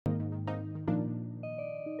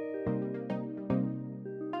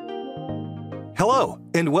Hello,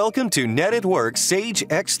 and welcome to Net at Work's Sage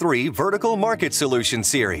X3 Vertical Market Solution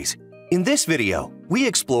Series. In this video, we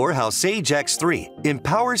explore how Sage X3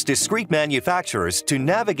 empowers discrete manufacturers to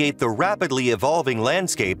navigate the rapidly evolving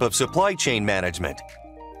landscape of supply chain management.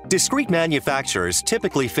 Discrete manufacturers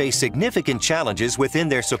typically face significant challenges within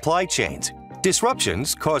their supply chains.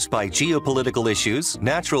 Disruptions caused by geopolitical issues,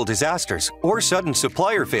 natural disasters, or sudden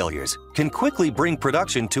supplier failures can quickly bring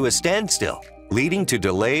production to a standstill, leading to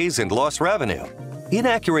delays and lost revenue.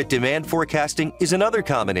 Inaccurate demand forecasting is another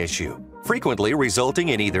common issue, frequently resulting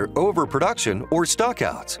in either overproduction or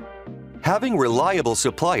stockouts. Having reliable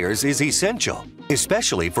suppliers is essential,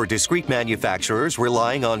 especially for discrete manufacturers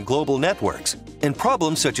relying on global networks, and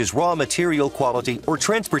problems such as raw material quality or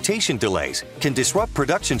transportation delays can disrupt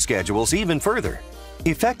production schedules even further.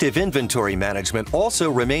 Effective inventory management also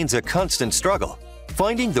remains a constant struggle.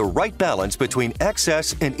 Finding the right balance between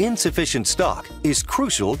excess and insufficient stock is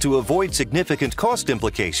crucial to avoid significant cost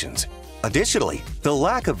implications. Additionally, the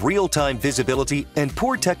lack of real-time visibility and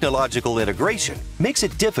poor technological integration makes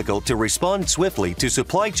it difficult to respond swiftly to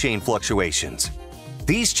supply chain fluctuations.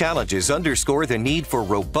 These challenges underscore the need for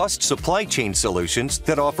robust supply chain solutions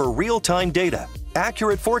that offer real-time data,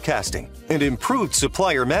 accurate forecasting, and improved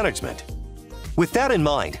supplier management. With that in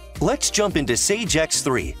mind, let's jump into Sage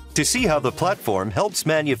X3 to see how the platform helps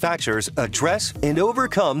manufacturers address and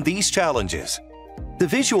overcome these challenges. The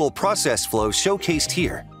visual process flow showcased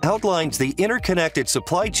here outlines the interconnected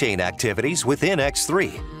supply chain activities within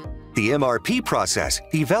X3. The MRP process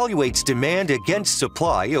evaluates demand against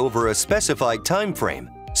supply over a specified time frame,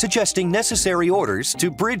 suggesting necessary orders to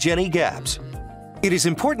bridge any gaps. It is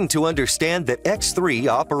important to understand that X3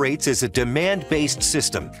 operates as a demand-based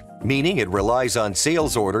system, meaning it relies on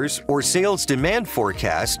sales orders or sales demand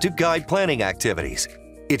forecasts to guide planning activities.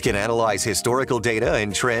 It can analyze historical data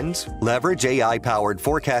and trends, leverage AI-powered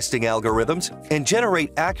forecasting algorithms, and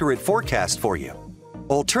generate accurate forecasts for you.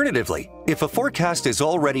 Alternatively, if a forecast is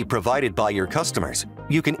already provided by your customers,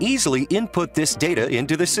 you can easily input this data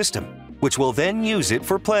into the system, which will then use it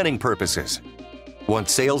for planning purposes.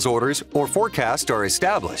 Once sales orders or forecasts are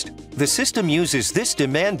established, the system uses this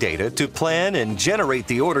demand data to plan and generate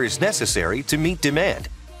the orders necessary to meet demand,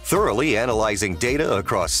 thoroughly analyzing data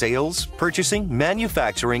across sales, purchasing,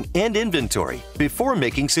 manufacturing, and inventory before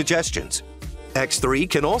making suggestions. X3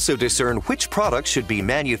 can also discern which products should be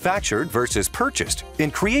manufactured versus purchased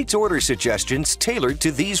and creates order suggestions tailored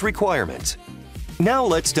to these requirements. Now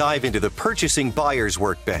let's dive into the Purchasing Buyer's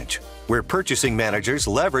Workbench, where purchasing managers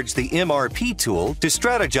leverage the MRP tool to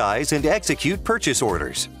strategize and execute purchase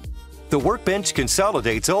orders. The workbench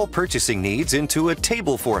consolidates all purchasing needs into a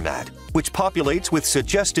table format, which populates with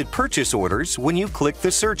suggested purchase orders when you click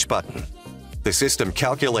the search button. The system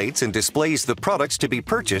calculates and displays the products to be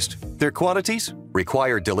purchased, their quantities,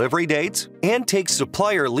 required delivery dates, and takes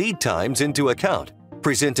supplier lead times into account,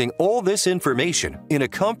 presenting all this information in a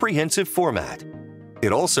comprehensive format.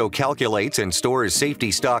 It also calculates and stores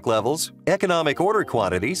safety stock levels, economic order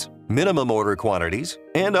quantities, minimum order quantities,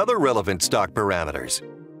 and other relevant stock parameters.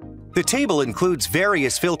 The table includes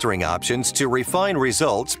various filtering options to refine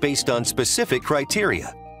results based on specific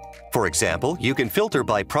criteria. For example, you can filter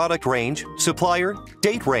by product range, supplier,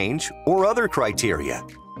 date range, or other criteria.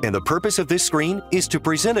 And the purpose of this screen is to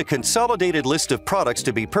present a consolidated list of products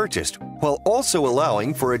to be purchased, while also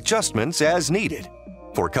allowing for adjustments as needed.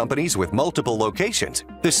 For companies with multiple locations,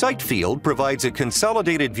 the site field provides a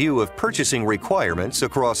consolidated view of purchasing requirements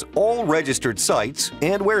across all registered sites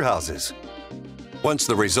and warehouses. Once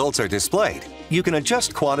the results are displayed, you can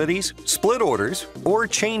adjust quantities, split orders, or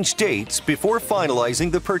change dates before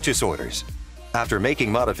finalizing the purchase orders. After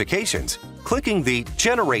making modifications, clicking the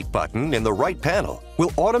Generate button in the right panel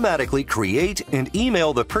will automatically create and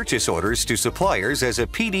email the purchase orders to suppliers as a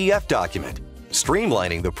PDF document,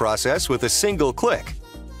 streamlining the process with a single click.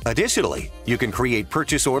 Additionally, you can create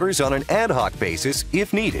purchase orders on an ad hoc basis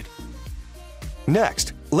if needed.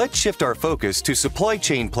 Next, let's shift our focus to supply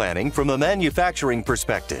chain planning from a manufacturing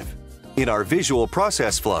perspective. In our visual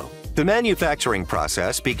process flow, the manufacturing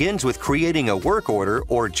process begins with creating a work order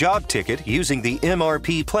or job ticket using the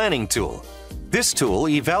MRP planning tool. This tool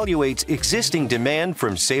evaluates existing demand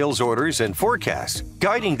from sales orders and forecasts,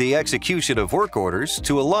 guiding the execution of work orders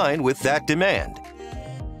to align with that demand.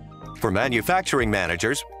 For manufacturing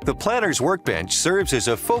managers, the Planner's Workbench serves as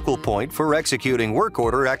a focal point for executing work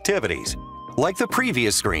order activities. Like the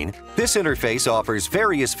previous screen, this interface offers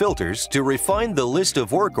various filters to refine the list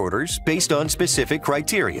of work orders based on specific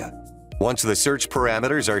criteria. Once the search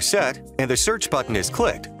parameters are set and the search button is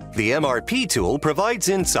clicked, the MRP tool provides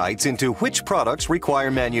insights into which products require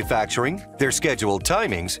manufacturing, their scheduled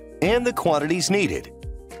timings, and the quantities needed.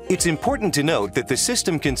 It's important to note that the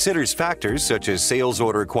system considers factors such as sales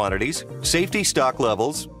order quantities, safety stock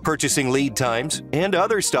levels, purchasing lead times, and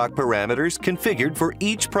other stock parameters configured for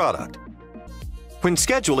each product. When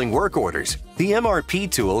scheduling work orders, the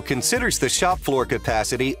MRP tool considers the shop floor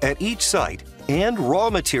capacity at each site and raw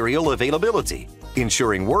material availability,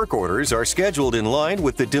 ensuring work orders are scheduled in line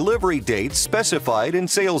with the delivery dates specified in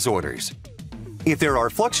sales orders. If there are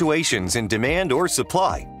fluctuations in demand or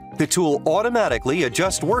supply, the tool automatically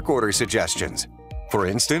adjusts work order suggestions. For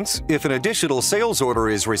instance, if an additional sales order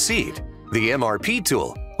is received, the MRP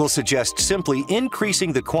tool will suggest simply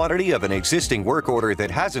increasing the quantity of an existing work order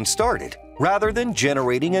that hasn't started, rather than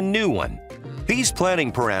generating a new one. These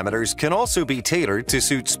planning parameters can also be tailored to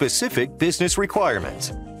suit specific business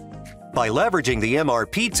requirements. By leveraging the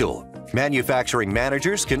MRP tool, manufacturing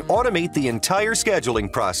managers can automate the entire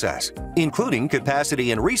scheduling process, including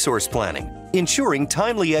capacity and resource planning, ensuring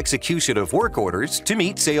timely execution of work orders to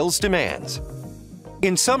meet sales demands.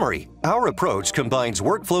 In summary, our approach combines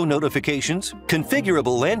workflow notifications,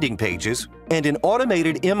 configurable landing pages, and an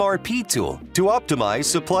automated MRP tool to optimize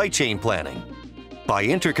supply chain planning. By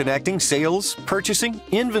interconnecting sales, purchasing,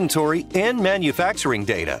 inventory, and manufacturing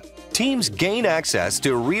data, teams gain access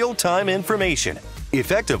to real-time information,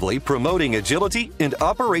 effectively promoting agility and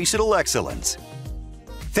operational excellence.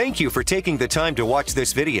 Thank you for taking the time to watch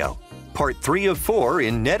this video, part 3 of 4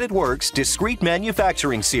 in NetedWorks Discrete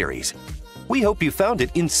Manufacturing Series. We hope you found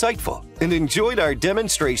it insightful and enjoyed our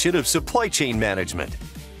demonstration of supply chain management.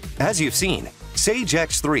 As you've seen, Sage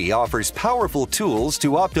X3 offers powerful tools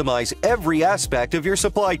to optimize every aspect of your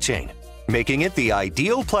supply chain, making it the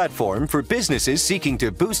ideal platform for businesses seeking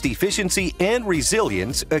to boost efficiency and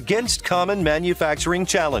resilience against common manufacturing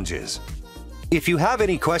challenges. If you have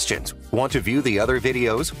any questions, want to view the other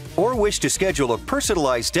videos, or wish to schedule a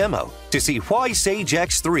personalized demo to see why Sage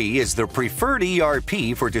X3 is the preferred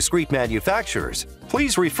ERP for discrete manufacturers,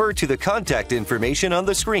 please refer to the contact information on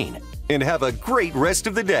the screen, and have a great rest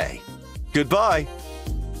of the day. Goodbye.